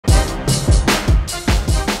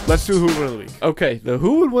Let's do who would win of the week. Okay, the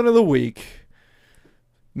who would win of the week.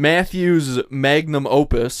 Matthew's magnum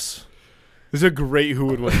opus. This is a great who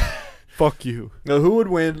would win. Fuck you. Now, who would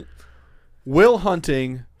win? Will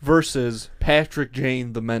Hunting versus Patrick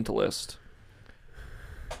Jane, the Mentalist.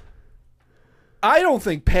 I don't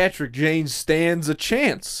think Patrick Jane stands a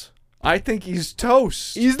chance. I think he's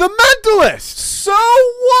toast. He's the Mentalist. So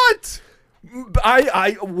what?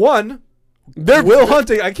 Will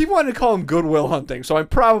Hunting. I keep wanting to call him Good Will Hunting, so I'm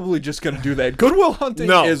probably just going to do that. Good Will Hunting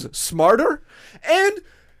is smarter, and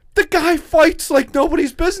the guy fights like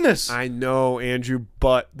nobody's business. I know, Andrew,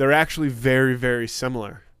 but they're actually very, very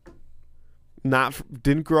similar.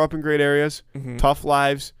 Didn't grow up in great areas, tough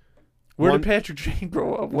lives. Where did Patrick Jane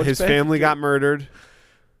grow up? His family got murdered.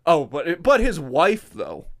 Oh, but his wife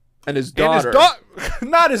though, and his daughter,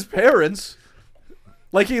 not his parents.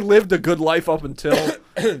 Like he lived a good life up until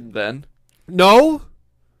then. No,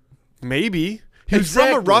 maybe. He's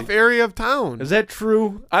from a rough area of town. Is that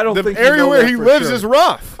true? I don't think the area where he lives is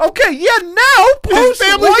rough. Okay, yeah, now his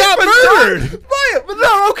family got murdered.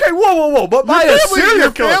 Okay, whoa. But by a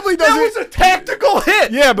serial killer. That was a tactical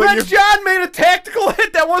hit. Yeah, but Red John made a tactical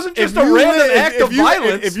hit. That wasn't just a random act of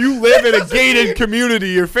violence. If you live in a gated community,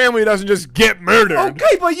 your family doesn't just get murdered.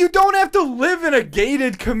 Okay, but you don't have to live in a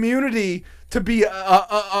gated community to be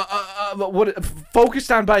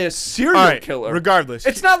focused on by a serial killer. Regardless,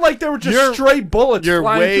 it's not like there were just stray bullets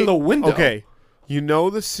flying through the window. Okay, you know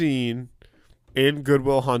the scene in Good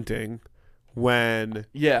Will Hunting when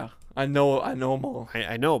I know them all.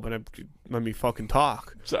 I know, but let me fucking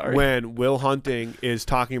talk. Sorry. When Will Hunting is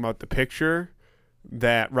talking about the picture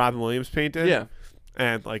that Robin Williams painted,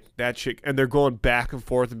 and like that shit, and they're going back and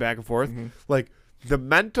forth, like. The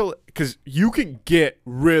mental, because you can get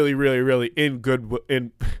really, really, really in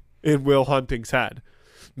Will Hunting's head.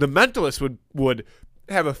 The Mentalist would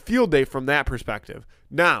have a field day from that perspective.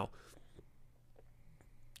 Now,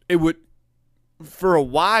 it would, for a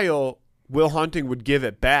while, Will Hunting would give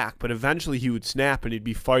it back, but eventually he would snap and he'd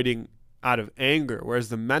be fighting out of anger, whereas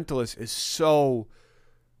the Mentalist is so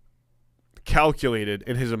calculated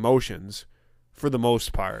in his emotions for the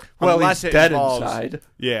most part. Well, he's dead inside.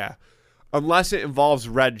 Yeah. Unless it involves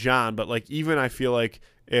Red John, but like even I feel like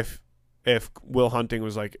if Will Hunting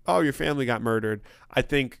was like, "Oh, your family got murdered," I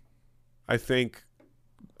think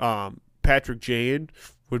Patrick Jane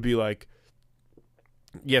would be like,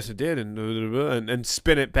 "Yes, it did," and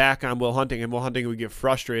spin it back on Will Hunting, and Will Hunting would get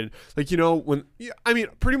frustrated. Like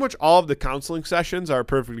pretty much all of the counseling sessions are a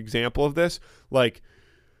perfect example of this. Like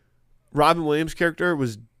Robin Williams' character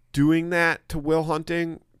was doing that to Will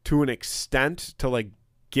Hunting to an extent to like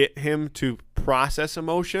get him to process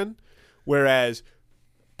emotion, whereas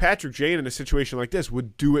Patrick Jane in a situation like this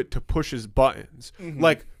would do it to push his buttons,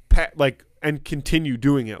 and continue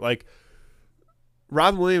doing it. Like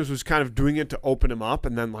Robin Williams was kind of doing it to open him up,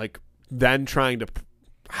 and then trying to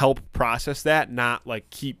help process that, not like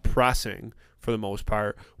keep pressing for the most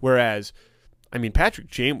part. Whereas, I mean, Patrick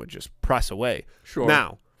Jane would just press away. Sure.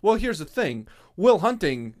 Now, well, here's the thing: Will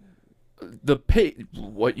Hunting.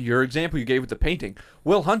 What your example you gave with the painting,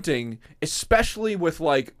 Will Hunting, especially with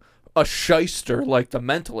like a shyster like the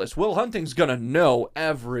Mentalist, Will Hunting's gonna know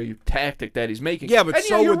every tactic that he's making. Yeah, but and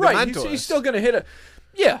so you're would right. the Mentalist. He's still gonna hit a.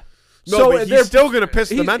 Yeah. No, so but he's still gonna piss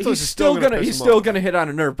the Mentalist. He's still gonna hit on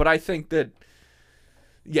a nerve. But I think that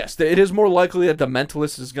yes, it is more likely that the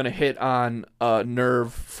Mentalist is gonna hit on a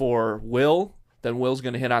nerve for Will than Will's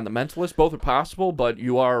gonna hit on the Mentalist. Both are possible, but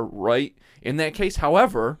you are right in that case.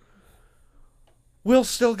 However,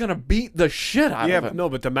 Will's still gonna beat the shit out of him. No,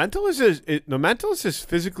 but the Mentalist is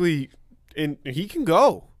physically in. He can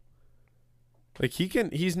go. Like he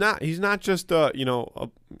can. He's not just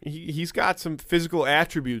he's got some physical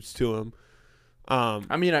attributes to him.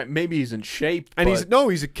 I mean, maybe he's in shape, and he's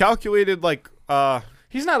a calculated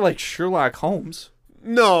he's not like Sherlock Holmes.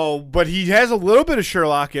 No, but he has a little bit of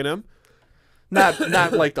Sherlock in him. Not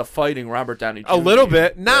like the fighting Robert Downey Jr. A little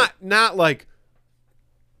bit, not like.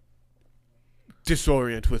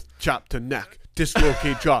 Disorient with chop to neck,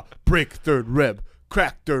 dislocate jaw, break third rib,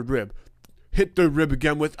 crack third rib, hit third rib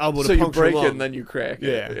again with elbow to puncture lung. So you break it and then you crack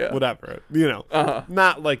it. Yeah, whatever.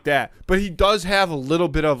 Not like that. But he does have a little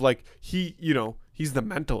bit of like, he's the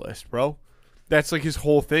Mentalist, bro. That's like his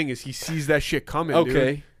whole thing is he sees that shit coming,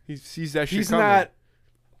 okay. Dude. He sees that shit he's coming. He's not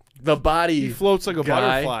the body He floats like a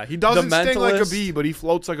guy. butterfly. He doesn't sting like a bee, but he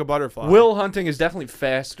floats like a butterfly. Will Hunting is definitely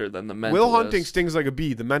faster than the Mentalist. Will Hunting stings like a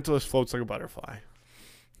bee. The Mentalist floats like a butterfly.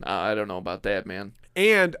 I don't know about that, man.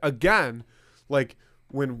 And again, like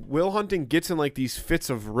when Will Hunting gets in like these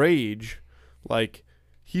fits of rage, like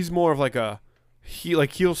he's more of like a he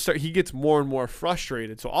gets more and more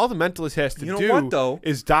frustrated. So all the Mentalist has to You know do what, though?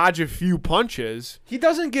 is dodge a few punches. He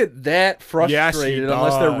doesn't get that frustrated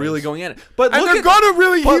unless they're really going at it. But And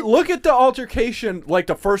look at the altercation, like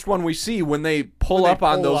the first one we see when they pull up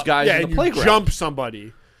on those guys in the playground. Jump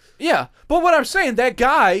somebody. Yeah, but what I'm saying, that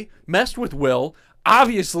guy messed with Will.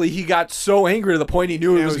 Obviously, he got so angry to the point he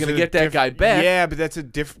knew he was going to get that guy back. Yeah, but that's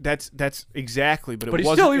that's exactly. But it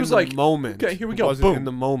wasn't still, he in was the like, moment. okay, here we It go. wasn't Boom. in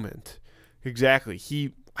the moment. Exactly.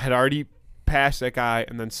 He had already passed that guy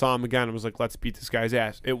and then saw him again and was like, let's beat this guy's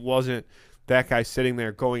ass. It wasn't that guy sitting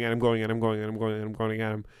there going at him, going at him, going at him, going at him, going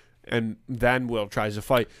at him, and then Will tries to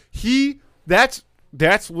fight. That's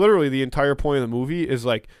literally the entire point of the movie is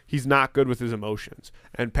like he's not good with his emotions.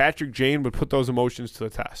 And Patrick Jane would put those emotions to the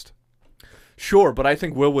test. Sure, but I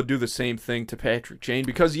think Will would do the same thing to Patrick Jane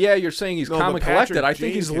because you're saying he's calm and collected. I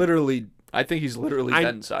think he's literally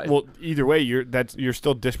dead inside. Well, either way, you're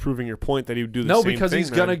still disproving your point that he would do the same thing. No, because I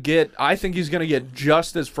think he's gonna get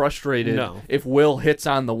just as frustrated if Will hits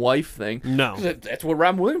on the wife thing. No. That's what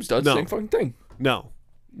Robin Williams does. No. Same fucking thing. No,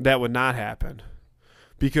 that would not happen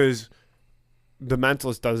because the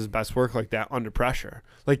Mentalist does his best work like that under pressure.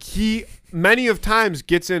 Like he many of times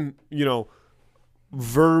gets in,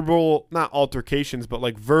 verbal, not altercations, but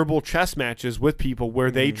like verbal chess matches with people where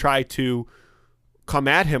they try to come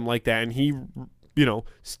at him like that, and he,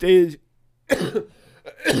 stays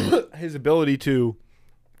his ability to,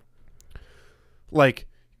 like,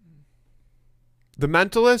 the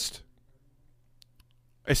Mentalist,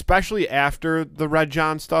 especially after the Red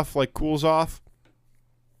John stuff like cools off,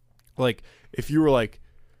 like if you were like,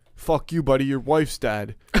 fuck you buddy, your wife's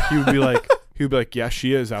dead, he would be like yes,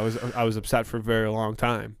 she is. I was upset for a very long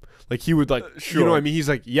time. Like he would like, sure. You know what I mean? He's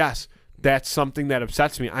like, yes, that's something that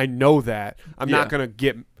upsets me. I know that. I'm not going to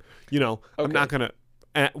get, I'm not going to,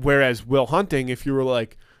 whereas Will Hunting, if you were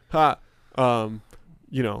like, your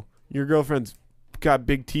girlfriend's got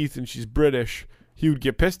big teeth and she's British, he would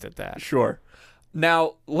get pissed at that. Sure.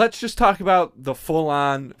 Now, let's just talk about the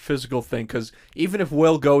full-on physical thing, because even if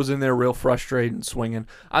Will goes in there real frustrated and swinging,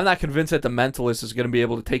 I'm not convinced that the Mentalist is going to be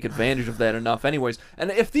able to take advantage of that enough anyways.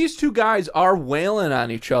 And if these two guys are wailing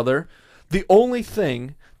on each other, the only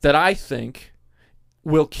thing that I think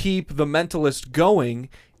will keep the Mentalist going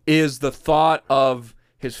is the thought of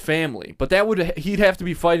his family. But he'd have to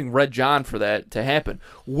be fighting Red John for that to happen.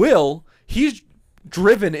 Will, he's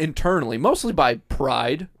driven internally, mostly by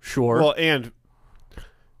pride, sure. Well, and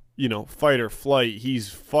fight or flight.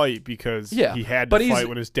 He's fight because he had to fight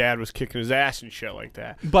when his dad was kicking his ass and shit like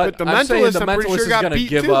that. But the I'm saying Mentalist, the Mentalist is going to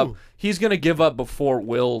give up. He's going to give up before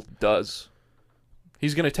Will does.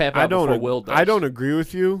 He's going to tap out before Will does. I don't agree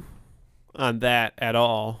with you on that at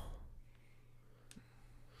all.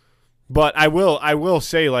 But I will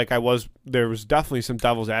say, like, there was definitely some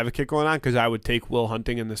devil's advocate going on because I would take Will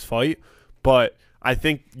Hunting in this fight. But I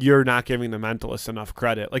think you're not giving the Mentalist enough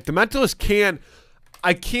credit. Like, the Mentalist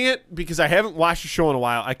I can't, because I haven't watched the show in a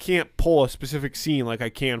while, I can't pull a specific scene like I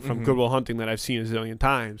can from Good Will Hunting that I've seen a zillion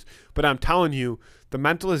times. But I'm telling you, the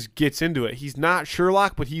Mentalist gets into it. He's not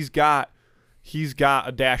Sherlock, but he's got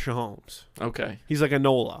a dash of Holmes. Okay. He's like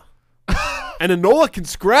Enola. And Enola can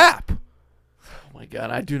scrap. Oh my God,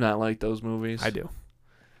 I do not like those movies. I do.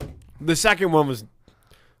 The second one was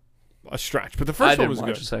a stretch, but the first one was good. I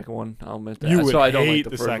didn't watch the second one. I'll admit that. You would I don't hate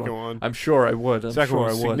like the second one. I'm sure I would. The second one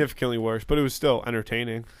was significantly worse, but it was still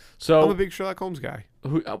entertaining. So I'm a big Sherlock Holmes guy.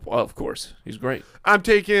 Well, of course, he's great. I'm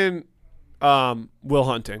taking Will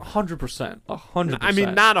Hunting. 100%. 100%. I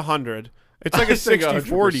mean, not 100. It's like a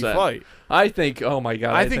 60-40 fight. I think. Oh my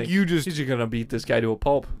God. I think you just he's gonna beat this guy to a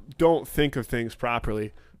pulp. Don't think of things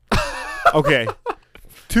properly. Okay.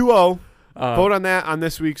 2-0. Vote on that on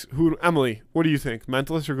this week's Who. Emily, what do you think?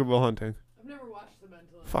 Mentalist or Good Will Hunting? I've never watched The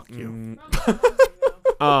Mentalist. Fuck you.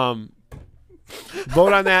 Probably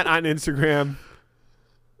Vote on that on Instagram.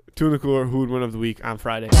 Two in the Cooler, Who would win of the week on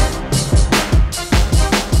Friday.